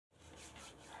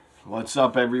What's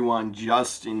up, everyone?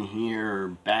 Justin here,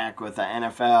 back with the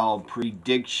NFL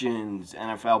predictions,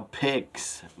 NFL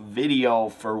picks video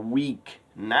for week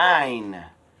 9.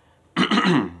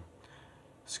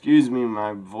 Excuse me,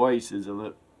 my voice is a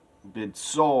little bit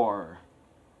sore,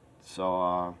 so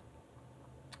I'm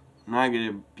not going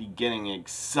to be getting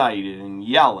excited and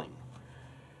yelling.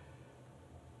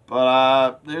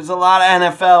 But there's a lot of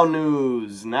NFL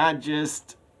news,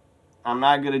 I'm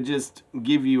not going to just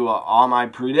give you all my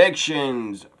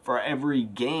predictions for every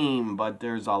game, but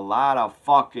there's a lot of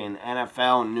fucking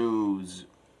NFL news,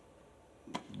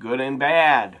 good and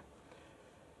bad.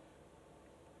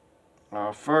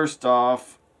 First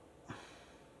off,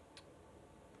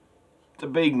 the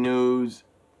big news,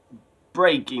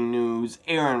 breaking news,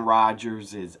 Aaron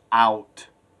Rodgers is out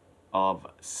of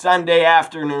Sunday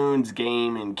afternoon's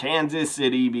game in Kansas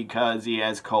City because he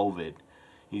has COVID.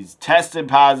 He's tested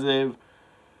positive.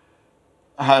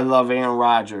 I love Aaron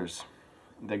Rodgers.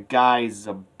 The guy's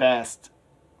the best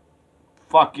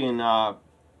the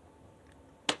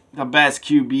best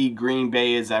QB Green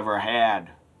Bay has ever had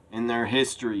in their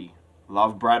history.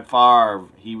 Love Brett Favre.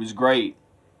 He was great,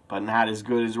 but not as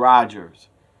good as Rodgers.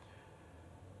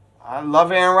 I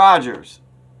love Aaron Rodgers.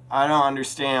 I don't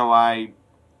understand why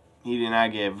he did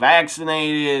not get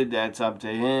vaccinated. That's up to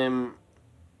him.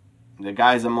 The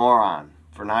guy's a moron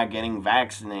for not getting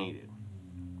vaccinated.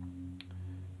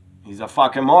 He's a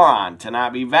fucking moron to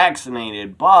not be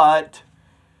vaccinated, but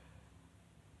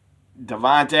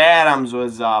Davante Adams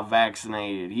was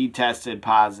vaccinated. He tested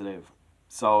positive.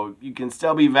 So you can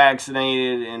still be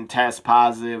vaccinated and test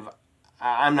positive.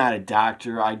 I'm not a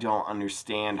doctor. I don't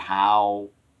understand how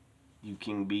you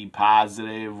can be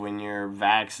positive when you're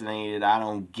vaccinated. I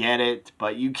don't get it,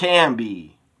 but you can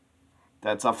be.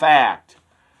 That's a fact.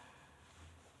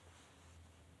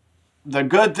 The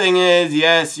good thing is,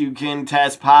 yes, you can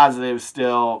test positive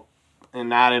still and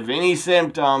not have any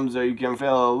symptoms, or you can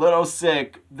feel a little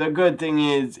sick. The good thing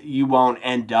is you won't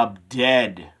end up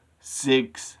dead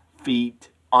 6 feet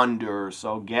under.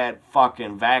 So get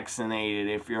fucking vaccinated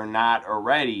if you're not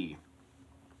already.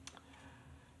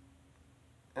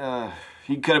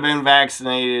 He could have been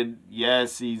vaccinated.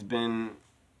 Yes, he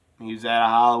was at a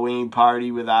Halloween party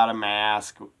without a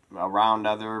mask around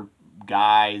other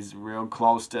guys real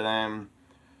close to them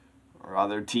or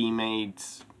other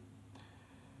teammates,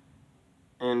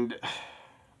 and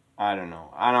I don't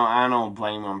know. I don't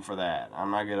blame him for that.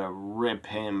 I'm not gonna rip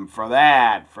him for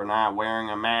that, for not wearing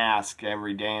a mask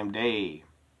every damn day.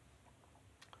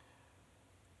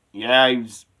 Yeah,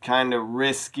 he's kind of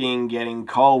risking getting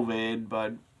COVID,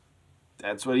 but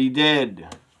that's what he did.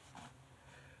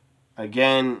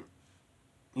 Again,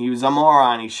 he was a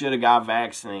moron. He should have got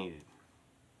vaccinated.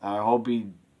 I hope he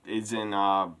isn't,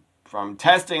 from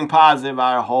testing positive,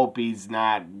 I hope he's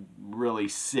not really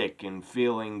sick and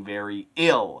feeling very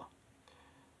ill.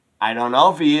 I don't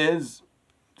know if he is.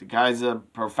 The guy's a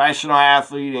professional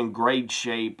athlete in great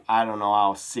shape. I don't know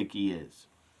how sick he is.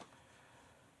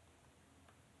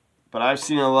 But I've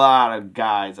seen a lot of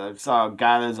guys. I saw a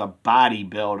guy that's a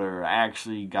bodybuilder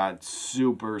actually got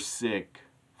super sick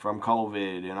from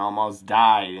COVID and almost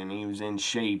died, and he was in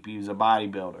shape. He was a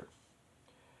bodybuilder.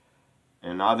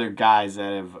 And other guys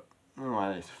that have, I don't know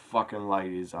why this fucking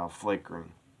light is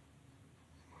flickering.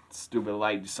 Stupid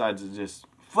light decides to just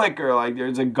flicker like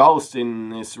there's a ghost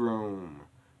in this room.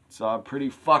 It's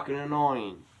pretty fucking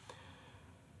annoying.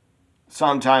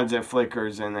 Sometimes it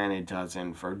flickers and then it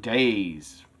doesn't for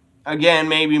days. Again,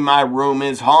 maybe my room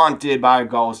is haunted by a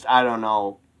ghost. I don't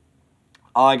know.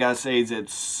 All I gotta say is it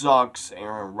sucks.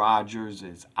 Aaron Rodgers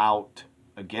is out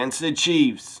against the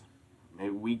Chiefs. Maybe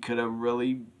we could have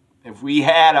really... If we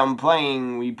had him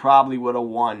playing, we probably would have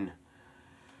won.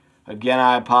 Again,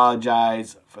 I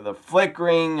apologize for the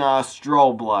flickering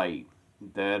strobe light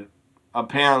that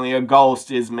apparently a ghost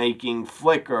is making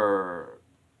flicker.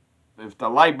 If the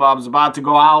light bulb's about to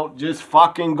go out, just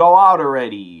fucking go out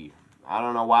already. I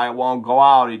don't know why it won't go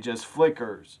out. It just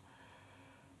flickers.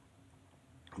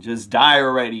 Just die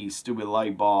already, stupid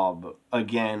light bulb.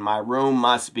 Again, my room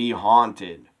must be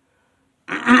haunted.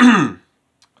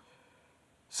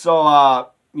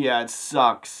 So, yeah, it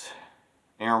sucks.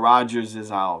 Aaron Rodgers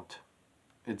is out.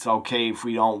 It's okay if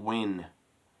we don't win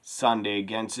Sunday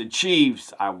against the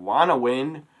Chiefs. I want to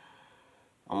win.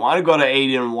 I want to go to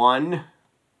 8-1.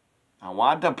 I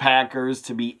want the Packers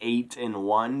to be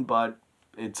 8-1, but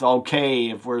it's okay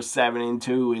if we're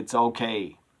 7-2. It's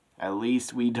okay. At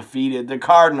least we defeated the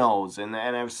Cardinals in the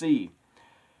NFC.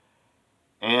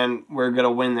 And we're going to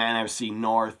win the NFC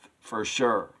North for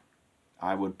sure.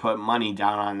 I would put money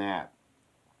down on that.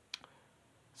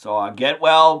 So get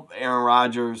well, Aaron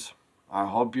Rodgers. I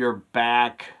hope you're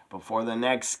back before the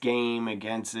next game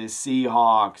against the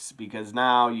Seahawks, because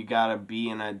now you got to be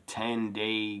in a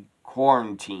 10-day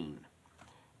quarantine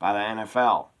by the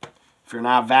NFL. If you're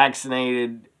not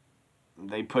vaccinated,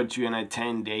 they put you in a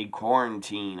 10-day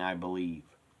quarantine, I believe.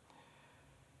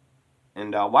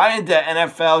 And why didn't the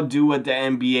NFL do what the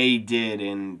NBA did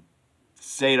and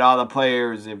say to all the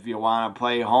players, if you want to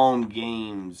play home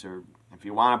games or if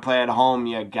you want to play at home,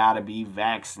 you got to be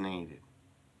vaccinated?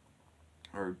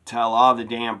 Or tell all the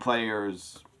damn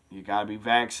players, you got to be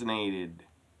vaccinated.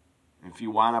 If you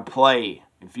want to play,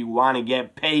 if you want to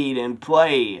get paid and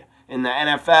play in the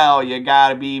NFL, you got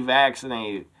to be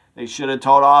vaccinated. They should have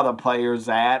told all the players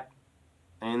that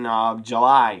in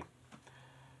July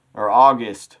or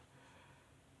August.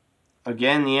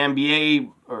 Again, the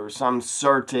NBA or some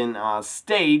certain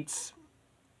states,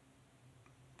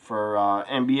 for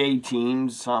NBA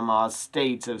teams, some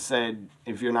states have said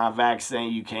if you're not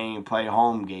vaccinated, you can't even play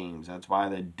home games. That's why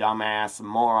the dumbass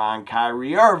moron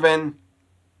Kyrie Irving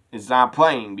is not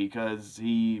playing, because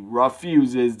he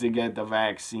refuses to get the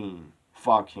vaccine.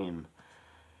 Fuck him.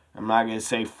 I'm not going to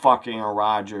say fucking Aaron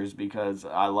Rodgers, because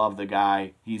I love the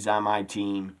guy. He's on my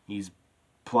team. He's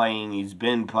playing. He's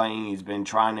been playing. He's been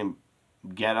trying to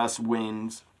get us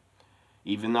wins.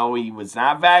 Even though he was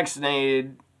not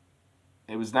vaccinated,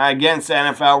 it was not against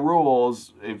NFL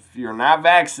rules. If you're not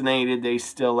vaccinated, they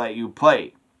still let you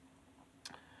play.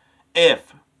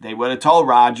 If they would have told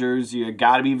Rodgers, you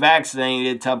got to be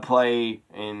vaccinated to play,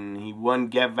 and he wouldn't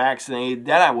get vaccinated,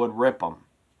 then I would rip him.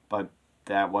 But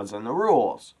that wasn't the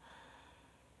rules.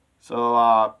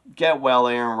 So, get well,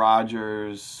 Aaron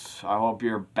Rodgers. I hope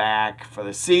you're back for the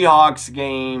Seahawks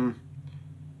game.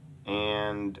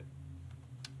 And,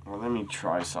 well, let me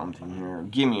try something here.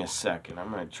 Give me a second.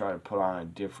 I'm going to try to put on a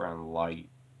different light.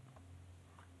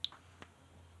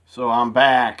 So, I'm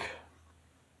back.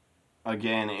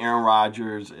 Again, Aaron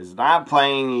Rodgers is not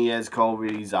playing. He has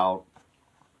COVID. He's out.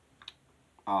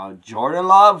 Jordan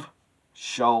Love,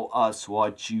 show us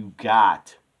what you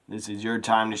got. This is your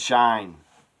time to shine.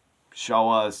 Show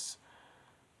us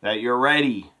that you're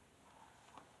ready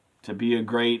to be a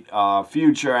great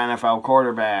future NFL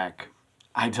quarterback.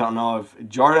 I don't know if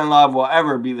Jordan Love will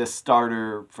ever be the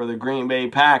starter for the Green Bay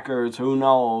Packers. Who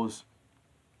knows?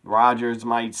 Rodgers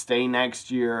might stay next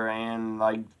year and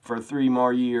like for 3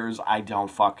 more years. I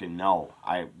don't fucking know.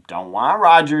 I don't want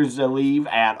Rodgers to leave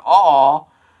at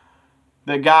all.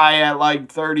 The guy at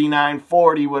like 39,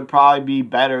 40 would probably be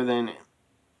better than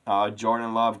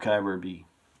Jordan Love could ever be.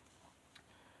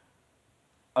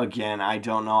 Again, I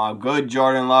don't know how good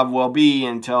Jordan Love will be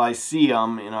until I see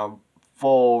him in a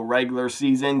full regular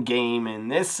season game.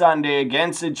 And this Sunday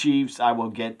against the Chiefs, I will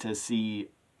get to see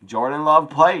Jordan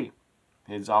Love play.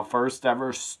 His first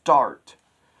ever start.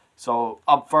 So,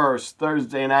 up first,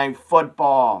 Thursday Night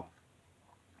Football.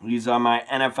 These are my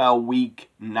NFL Week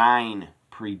 9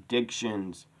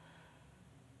 predictions.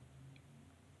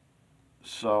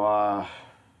 So,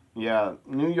 yeah,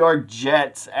 New York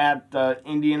Jets at the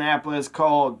Indianapolis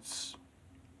Colts.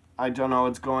 I don't know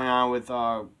what's going on with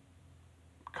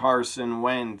Carson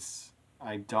Wentz.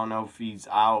 I don't know if he's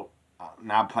out,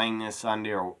 not playing this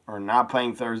Sunday or not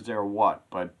playing Thursday or what,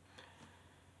 but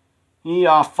he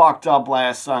fucked up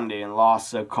last Sunday and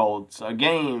lost the Colts a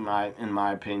game, in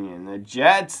my opinion. The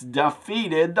Jets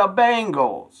defeated the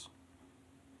Bengals.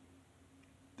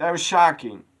 That was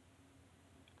shocking.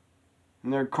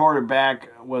 And their quarterback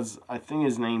was, I think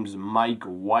his name's Mike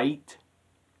White.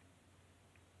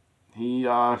 He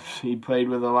played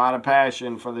with a lot of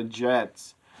passion for the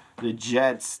Jets. The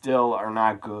Jets still are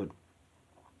not good.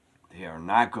 They are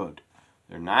not good.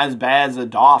 They're not as bad as the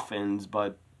Dolphins,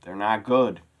 but they're not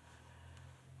good.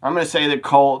 I'm going to say the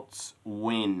Colts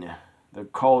win. The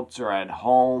Colts are at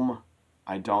home.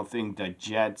 I don't think the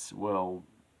Jets will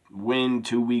win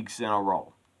 2 weeks in a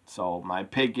row. So my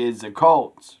pick is the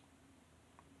Colts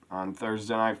on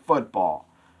Thursday Night Football.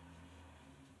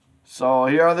 So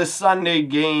here are the Sunday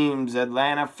games.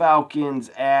 Atlanta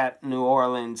Falcons at New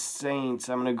Orleans Saints.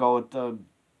 I'm going to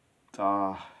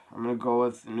go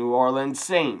with New Orleans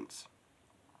Saints.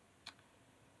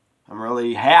 I'm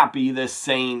really happy the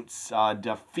Saints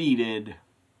defeated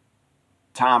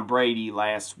Tom Brady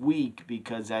last week,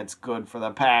 because that's good for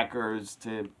the Packers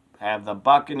to have the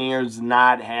Buccaneers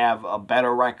not have a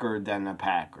better record than the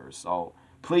Packers. So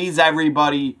please,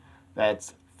 everybody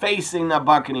that's facing the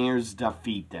Buccaneers,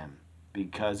 defeat them,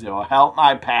 because it'll help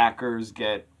my Packers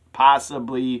get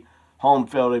possibly home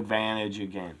field advantage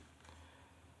again.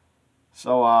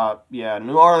 So, yeah,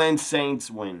 New Orleans Saints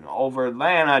win. Over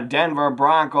Atlanta, Denver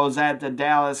Broncos at the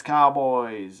Dallas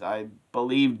Cowboys. I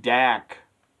believe Dak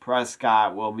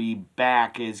Prescott will be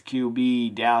back as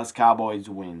QB. Dallas Cowboys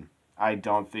win. I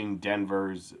don't think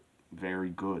Denver's very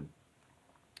good.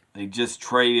 They just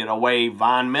traded away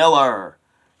Von Miller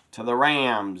to the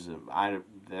Rams.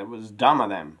 That was dumb of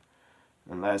them.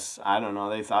 Unless, I don't know,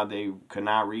 they thought they could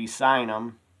not re-sign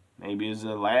him. Maybe it was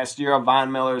the last year of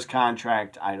Von Miller's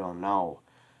contract. I don't know.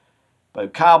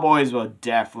 But Cowboys will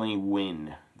definitely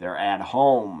win. They're at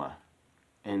home.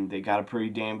 And they got a pretty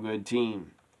damn good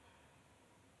team.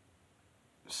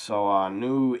 So,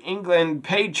 New England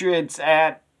Patriots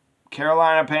at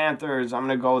Carolina Panthers. I'm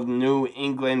going to go with New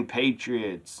England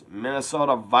Patriots.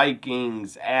 Minnesota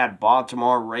Vikings at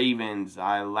Baltimore Ravens.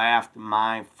 I laughed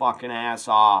my fucking ass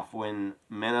off when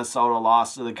Minnesota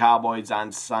lost to the Cowboys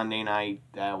on Sunday night.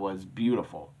 That was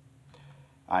beautiful.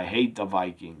 I hate the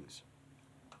Vikings.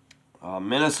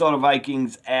 Minnesota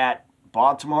Vikings at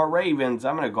Baltimore Ravens.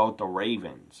 I'm going to go with the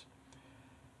Ravens.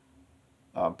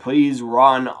 Please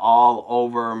run all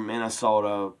over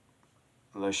Minnesota,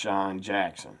 LaShawn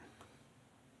Jackson.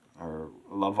 Or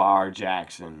LaVar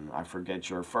Jackson. I forget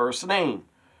your first name.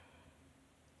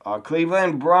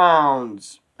 Cleveland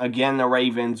Browns. Again, the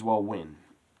Ravens will win.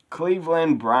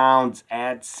 Cleveland Browns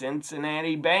at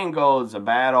Cincinnati Bengals. A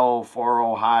battle for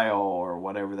Ohio, or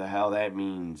whatever the hell that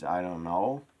means. I don't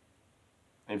know.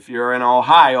 If you're in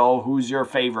Ohio, who's your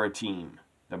favorite team?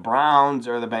 The Browns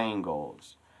or the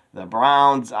Bengals? The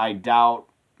Browns, I doubt,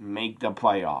 make the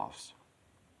playoffs.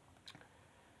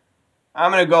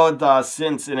 I'm going to go with the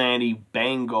Cincinnati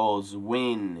Bengals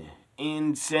win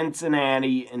in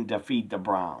Cincinnati and defeat the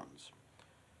Browns.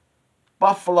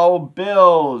 Buffalo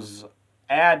Bills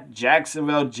at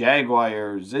Jacksonville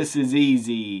Jaguars. This is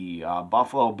easy.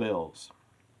 Buffalo Bills.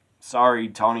 Sorry,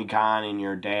 Tony Khan and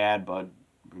your dad, but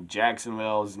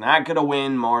Jacksonville is not going to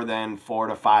win more than 4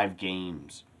 to 5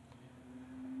 games.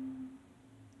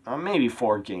 Maybe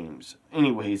 4 games.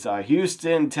 Anyways,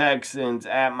 Houston Texans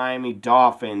at Miami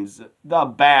Dolphins. The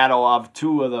battle of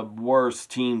 2 of the worst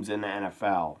teams in the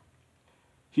NFL.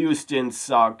 Houston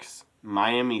sucks.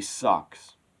 Miami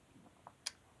sucks.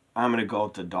 I'm going to go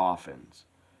with the Dolphins.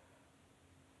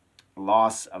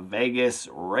 Las Vegas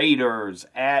Raiders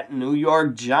at New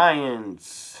York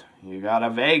Giants. You got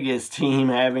a Vegas team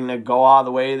having to go all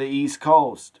the way to the East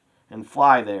Coast and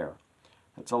fly there.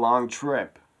 That's a long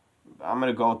trip. I'm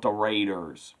going to go with the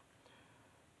Raiders.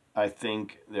 I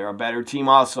think they're a better team.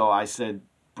 Also, I said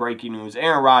breaking news.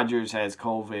 Aaron Rodgers has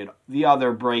COVID. The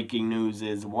other breaking news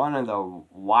is one of the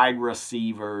wide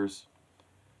receivers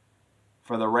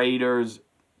for the Raiders,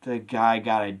 the guy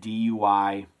got a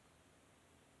DUI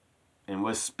and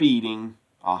was speeding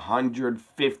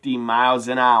 150 miles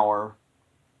an hour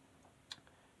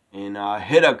and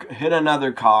hit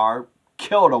another car,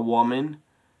 killed a woman,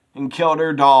 and killed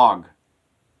her dog.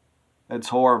 That's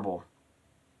horrible.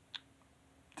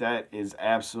 That is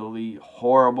absolutely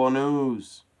horrible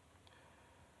news.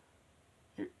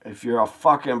 If you're a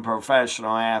fucking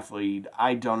professional athlete,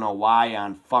 I don't know why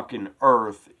on fucking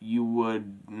earth you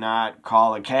would not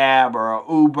call a cab or an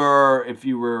Uber if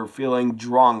you were feeling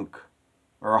drunk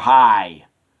or high.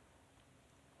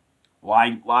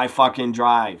 Why fucking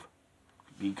drive?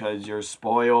 Because you're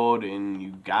spoiled and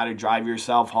you gotta drive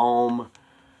yourself home.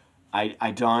 I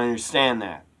don't understand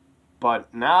that.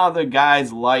 But now the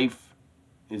guy's life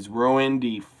is ruined.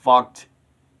 He fucked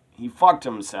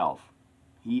himself.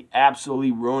 He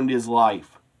absolutely ruined his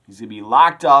life. He's going to be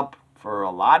locked up for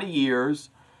a lot of years.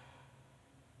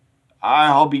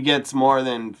 I hope he gets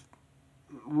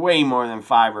way more than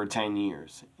 5 or 10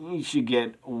 years. He should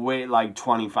get like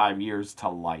 25 years to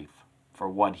life for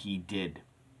what he did.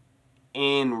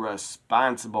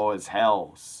 Irresponsible as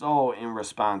hell. So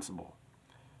irresponsible.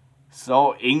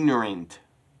 So ignorant.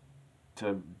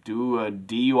 To do a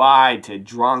DUI, to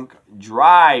drunk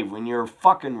drive when you're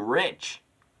fucking rich.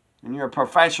 When you're a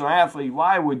professional athlete,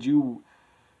 why would you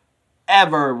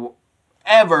ever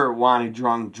want to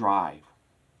drunk drive?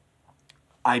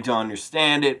 I don't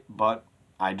understand it, but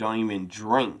I don't even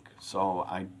drink. So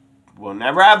I will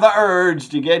never have the urge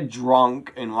to get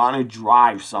drunk and want to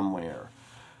drive somewhere.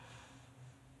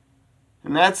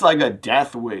 And that's like a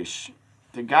death wish.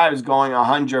 The guy was going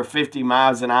 150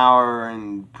 miles an hour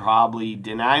and probably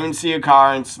did not even see a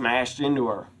car and smashed into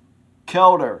her.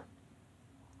 Killed her.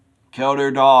 Killed her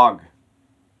dog.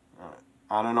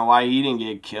 I don't know why he didn't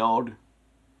get killed.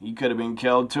 He could have been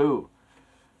killed too.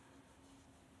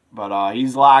 But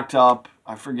he's locked up.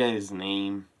 I forget his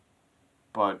name.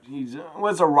 But he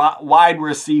was a wide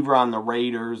receiver on the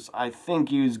Raiders. I think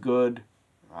he was good.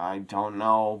 I don't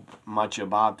know much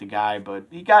about the guy, but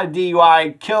he got a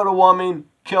DUI, killed a woman,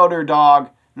 killed her dog.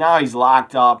 Now he's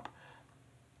locked up.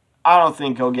 I don't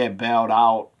think he'll get bailed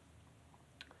out.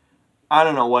 I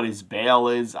don't know what his bail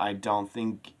is. I don't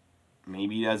think,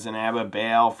 maybe he doesn't have a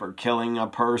bail for killing a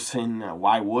person.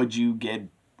 Why would you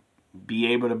be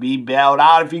able to be bailed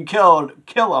out if you kill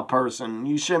a person?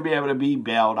 You shouldn't be able to be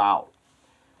bailed out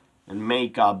and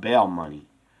make bail money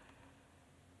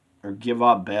or give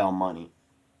up bail money.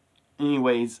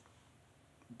 Anyways,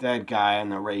 that guy on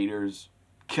the Raiders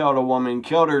killed a woman,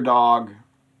 killed her dog.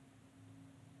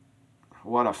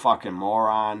 What a fucking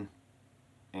moron.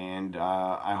 And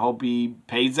I hope he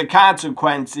pays the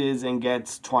consequences and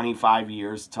gets 25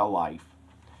 years to life.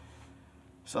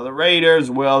 So the Raiders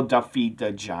will defeat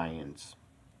the Giants.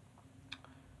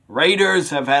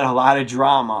 Raiders have had a lot of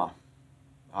drama.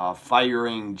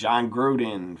 Firing Jon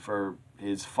Gruden for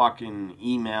his fucking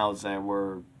emails that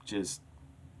were just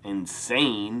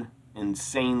insanely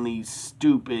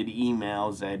stupid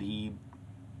emails that he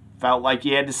felt like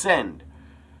he had to send.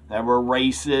 That were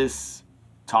racist,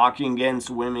 talking against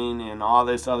women, and all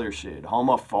this other shit.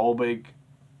 Homophobic.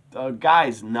 The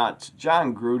guy's nuts.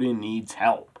 Jon Gruden needs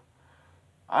help.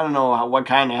 I don't know what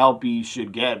kind of help he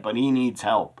should get, but he needs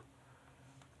help.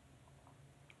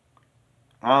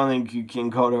 I don't think you can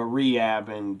go to rehab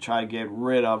and try to get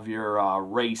rid of your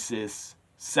racist,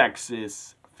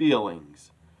 sexist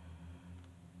feelings.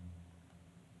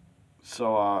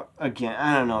 So, again,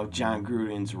 I don't know if Jon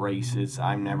Gruden's racist.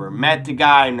 I've never met the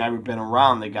guy. I've never been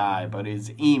around the guy. But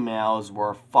his emails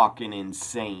were fucking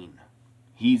insane.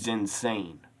 He's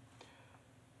insane.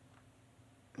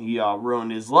 He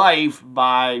ruined his life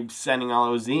by sending all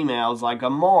those emails like a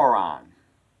moron.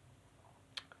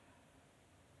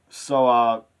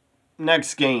 So,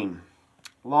 next game.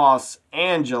 Los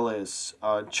Angeles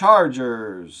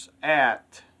Chargers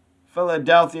at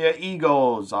Philadelphia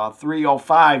Eagles, a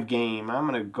 3:05 game. I'm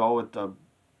going to go with the,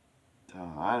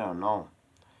 I don't know.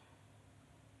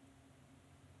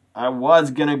 I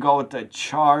was going to go with the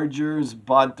Chargers,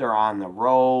 but they're on the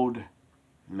road.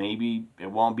 Maybe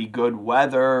it won't be good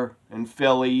weather in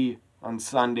Philly on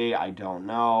Sunday. I don't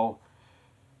know.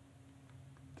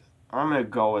 I'm going to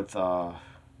go with the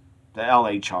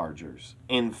LA Chargers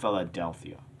in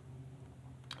Philadelphia.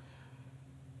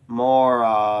 More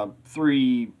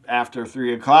after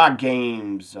 3 o'clock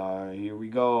games. Here we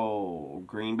go.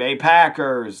 Green Bay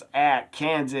Packers at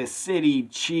Kansas City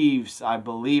Chiefs. I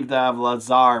believe they have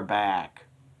Lazard back.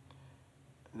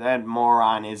 That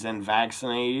moron isn't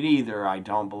vaccinated either, I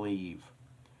don't believe.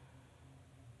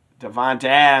 Davante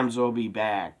Adams will be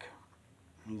back.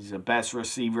 He's the best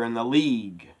receiver in the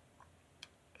league.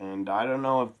 And I don't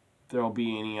know if there'll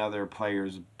be any other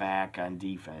players back on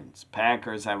defense.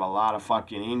 Packers have a lot of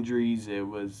fucking injuries. It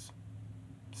was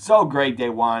so great they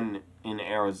won in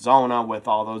Arizona with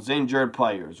all those injured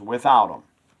players. Without them,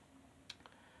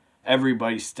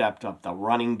 everybody stepped up. The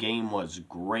running game was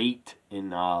great.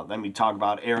 Let me talk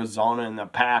about Arizona and the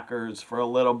Packers for a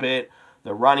little bit.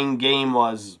 The running game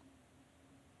was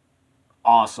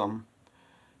awesome.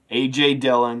 A.J.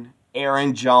 Dillon,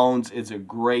 Aaron Jones is a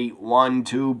great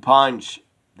 1-2 punch.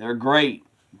 They're great.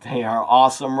 They are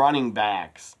awesome running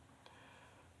backs.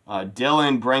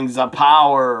 Dillon brings the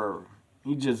power.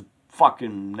 He just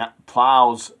fucking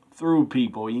plows through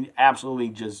people. He absolutely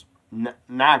just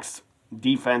knocks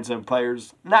defensive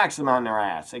players, knocks them on their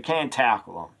ass. They can't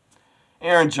tackle him.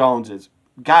 Aaron Jones has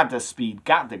got the speed,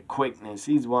 got the quickness.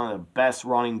 He's one of the best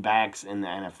running backs in the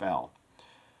NFL.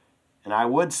 And I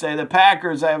would say the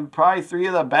Packers have probably 3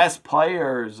 of the best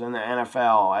players in the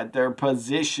NFL at their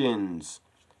positions.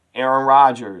 Aaron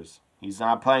Rodgers, he's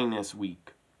not playing this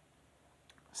week.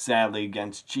 Sadly,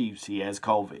 against Chiefs, he has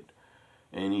COVID.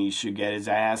 And he should get his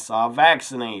ass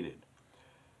vaccinated.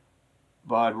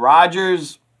 But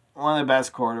Rodgers, one of the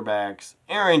best quarterbacks.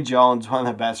 Aaron Jones, one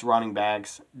of the best running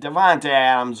backs. Davante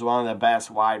Adams, one of the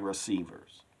best wide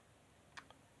receivers.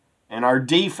 And our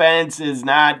defense is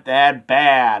not that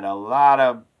bad. A lot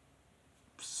of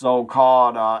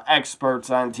so-called experts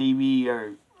on TV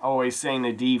are always saying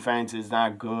the defense is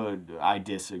not good. I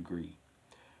disagree.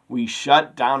 We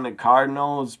shut down the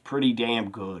Cardinals pretty damn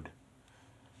good.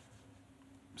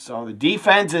 So the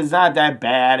defense is not that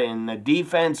bad, and the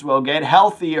defense will get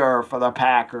healthier for the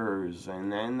Packers,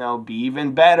 and then they'll be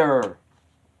even better.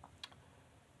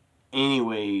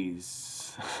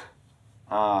 Anyways,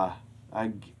 Aaron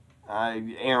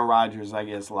Rodgers, I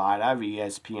guess, lied. I have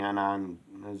ESPN on.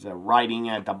 There's a writing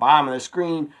at the bottom of the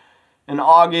screen. In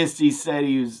August, he said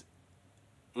he was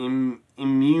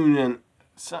immunized,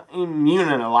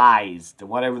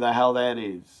 whatever the hell that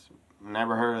is.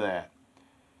 Never heard of that.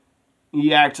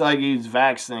 He acts like he's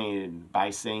vaccinated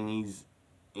by saying he's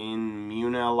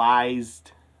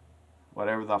immunized,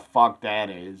 whatever the fuck that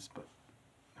is, but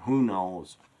who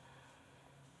knows.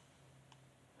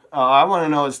 I want to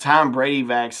know, is Tom Brady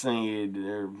vaccinated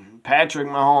or Patrick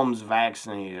Mahomes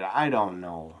vaccinated? I don't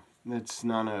know. It's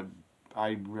none of.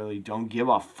 I really don't give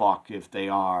a fuck if they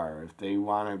are. If they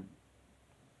want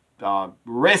to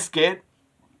risk it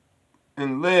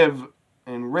and live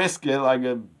and risk it like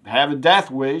have a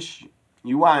death wish.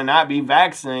 You want to not be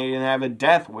vaccinated and have a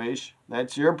death wish.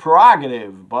 That's your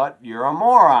prerogative, but you're a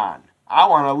moron. I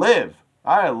want to live.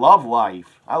 I love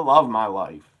life. I love my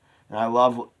life. And I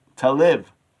love to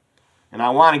live. And I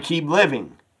want to keep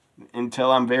living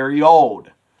until I'm very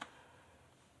old.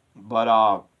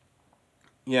 But,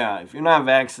 yeah, if you're not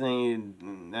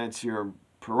vaccinated, that's your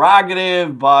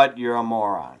prerogative, but you're a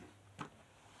moron.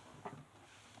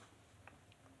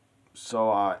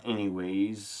 So,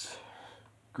 anyways,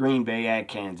 Green Bay at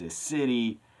Kansas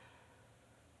City.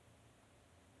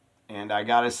 And I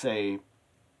gotta say,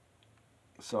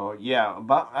 so yeah,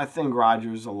 I think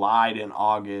Rodgers lied in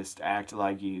August, acted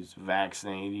like he's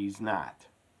vaccinated. He's not.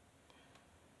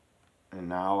 And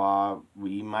now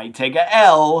we might take a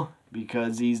L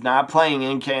because he's not playing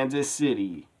in Kansas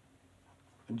City.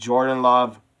 Jordan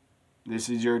Love, this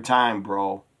is your time,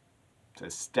 bro,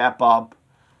 to step up.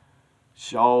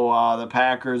 Show the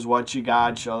Packers what you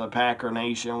got. Show the Packer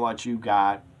Nation what you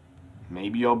got.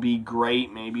 Maybe you'll be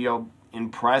great. Maybe you'll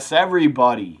impress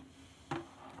everybody.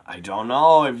 I don't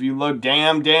know. If you look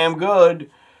damn good.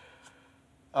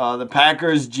 The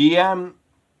Packers GM,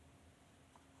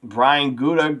 Brian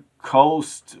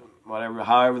Gutekunst,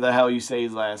 however the hell you say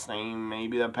his last name.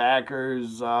 Maybe the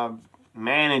Packers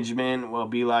management will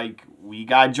be like, we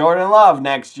got Jordan Love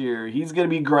next year. He's going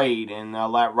to be great. And they'll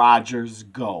let Rodgers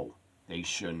go. They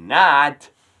should not.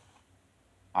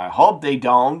 I hope they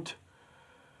don't.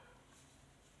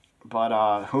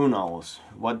 But who knows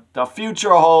what the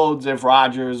future holds, if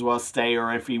Rodgers will stay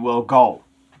or if he will go.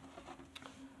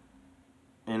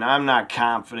 And I'm not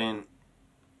confident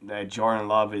that Jordan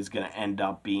Love is going to end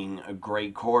up being a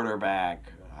great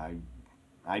quarterback.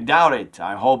 I doubt it.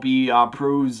 I hope he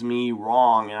proves me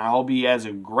wrong, and I hope he has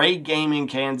a great game in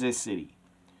Kansas City.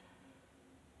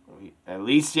 At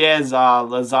least he has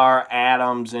Lazar,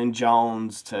 Adams, and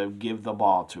Jones to give the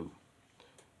ball to.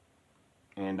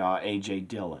 And A.J.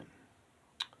 Dillon.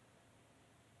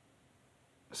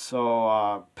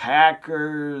 So,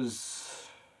 Packers,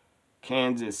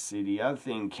 Kansas City. I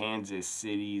think Kansas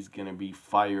City is going to be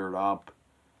fired up.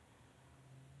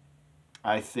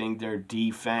 I think their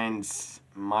defense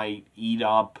might eat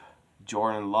up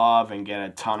Jordan Love and get a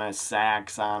ton of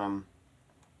sacks on him.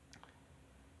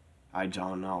 I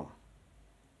don't know.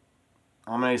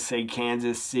 I'm going to say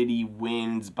Kansas City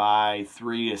wins by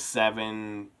 3 to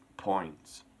 7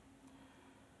 points.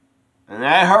 And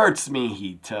that hurts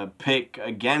me to pick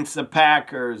against the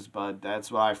Packers, but that's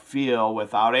what I feel.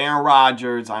 Without Aaron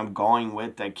Rodgers, I'm going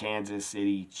with the Kansas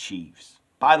City Chiefs.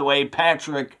 By the way,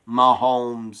 Patrick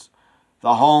Mahomes, the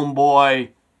homeboy,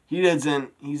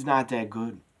 he's not that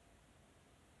good.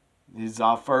 His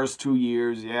first 2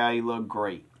 years, yeah, he looked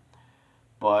great.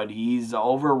 But he's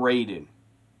overrated.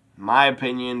 In my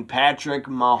opinion, Patrick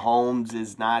Mahomes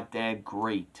is not that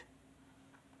great.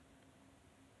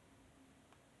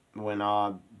 When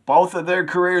both of their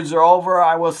careers are over,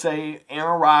 I will say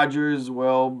Aaron Rodgers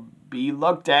will be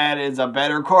looked at as a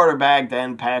better quarterback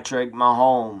than Patrick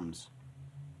Mahomes.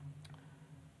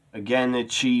 Again, the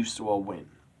Chiefs will win.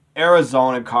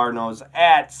 Arizona Cardinals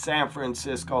at San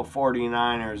Francisco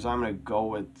 49ers. I'm going to go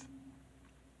with,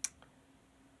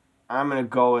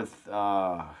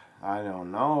 I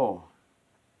don't know.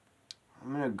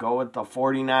 I'm going to go with the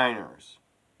 49ers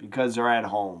because they're at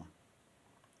home.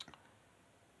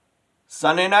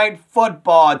 Sunday Night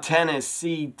Football,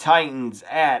 Tennessee Titans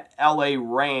at LA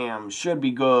Rams. Should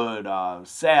be good.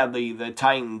 Sadly, the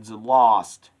Titans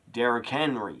lost Derrick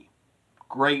Henry.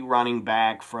 Great running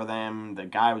back for them. The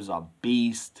guy was a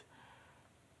beast.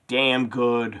 Damn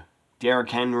good.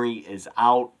 Derrick Henry is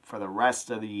out for the rest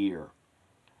of the year.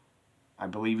 I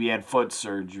believe he had foot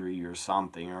surgery or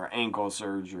something, or ankle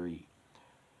surgery.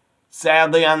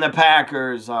 Sadly, on the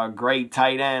Packers, great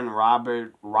tight end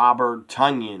Robert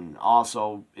Tonyan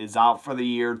also is out for the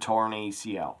year, torn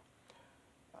ACL.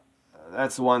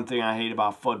 That's the one thing I hate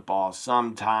about football.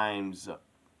 Sometimes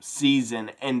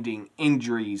season-ending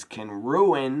injuries can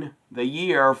ruin the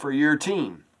year for your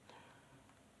team.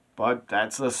 But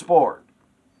that's the sport.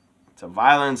 It's a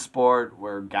violent sport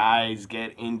where guys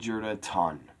get injured a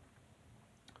ton.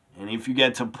 And if you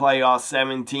get to play all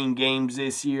 17 games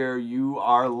this year, you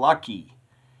are lucky.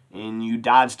 And you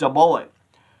dodged a bullet.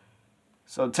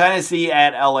 So Tennessee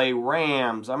at LA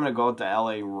Rams. I'm going to go with the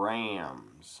LA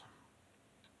Rams.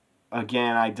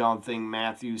 Again, I don't think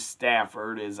Matthew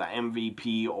Stafford is an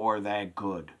MVP or that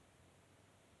good.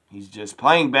 He's just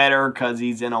playing better because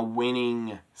he's in a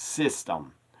winning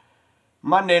system.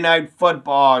 Monday Night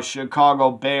Football, Chicago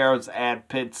Bears at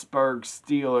Pittsburgh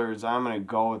Steelers. I'm going to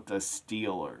go with the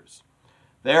Steelers.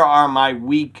 There are my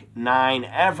Week 9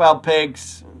 NFL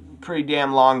picks. Pretty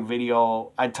damn long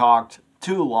video. I talked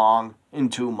too long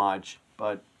and too much,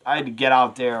 but I had to get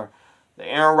out there. The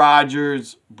Aaron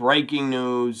Rodgers, breaking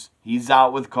news. He's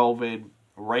out with COVID.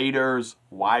 Raiders,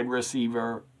 wide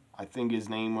receiver. I think his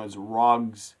name was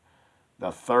Ruggs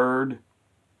the third.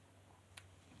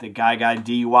 The guy got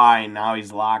DUI and now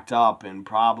he's locked up and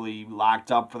probably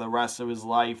locked up for the rest of his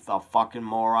life. The fucking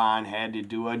moron had to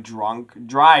do a drunk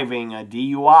driving, a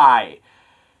DUI.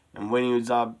 And when he was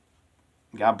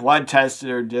got blood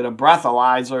tested or did a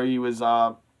breathalyzer, he was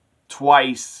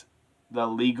twice the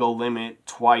legal limit,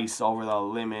 twice over the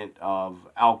limit of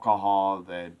alcohol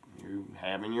that you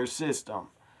have in your system.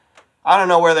 I don't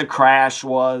know where the crash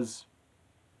was.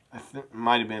 I think it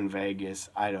might have been Vegas.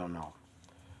 I don't know.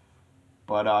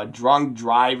 But drunk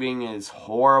driving is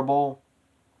horrible.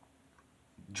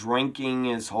 Drinking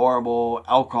is horrible.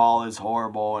 Alcohol is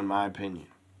horrible, in my opinion.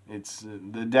 It's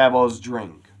the devil's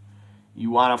drink. You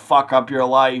want to fuck up your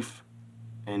life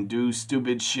and do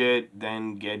stupid shit,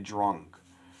 then get drunk.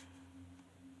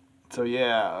 So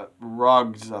yeah,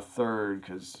 Ruggs the third,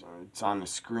 because it's on the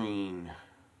screen.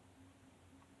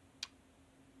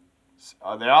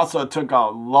 They also took a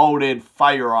loaded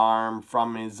firearm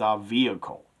from his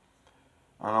vehicle.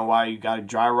 I don't know why you got to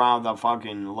drive around with a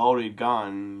fucking loaded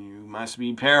gun. You must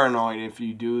be paranoid if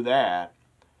you do that.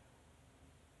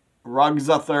 Ruggs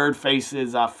III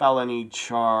faces a felony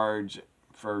charge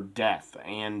for death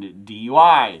and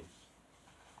DUI.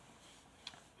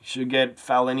 He should get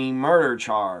felony murder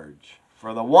charge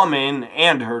for the woman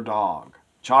and her dog.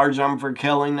 Charge him for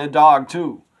killing the dog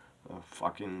too. A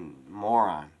fucking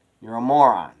moron. You're a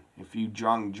moron if you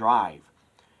drunk drive.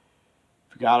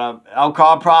 If you got an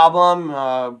alcohol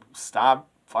problem, stop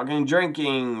fucking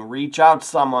drinking. Reach out to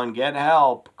someone. Get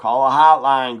help. Call a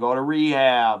hotline. Go to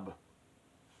rehab.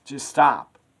 Just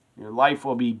stop. Your life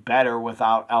will be better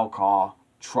without alcohol.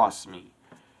 Trust me.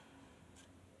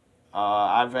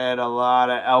 I've had a lot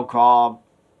of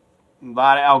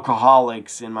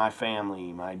alcoholics in my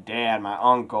family. My dad, my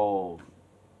uncle,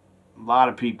 a lot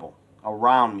of people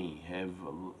around me have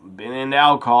been into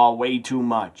alcohol way too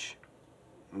much.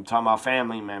 I'm talking about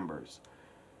family members.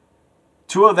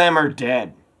 2 of them are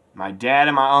dead. My dad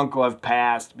and my uncle have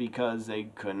passed because they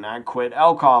could not quit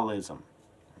alcoholism.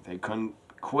 They couldn't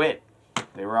quit.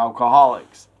 They were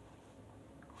alcoholics.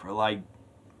 For like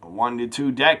 1 to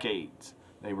 2 decades,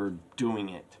 they were doing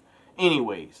it.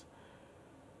 Anyways,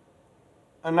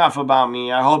 enough about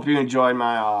me. I hope you enjoyed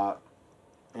my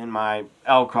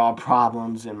alcohol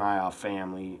problems in my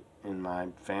family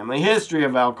history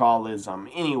of alcoholism.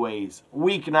 Anyways,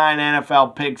 Week 9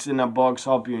 NFL picks in the books.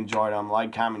 Hope you enjoyed them.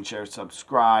 Like, comment, share,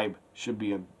 subscribe. Should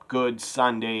be a good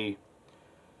Sunday.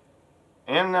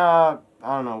 And, I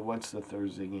don't know, what's the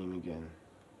Thursday game again?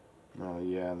 Oh,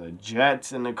 yeah, the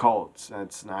Jets and the Colts.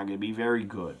 That's not going to be very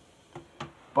good.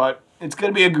 But it's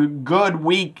going to be a good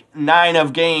Week 9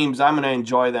 of games. I'm going to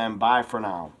enjoy them. Bye for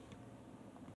now.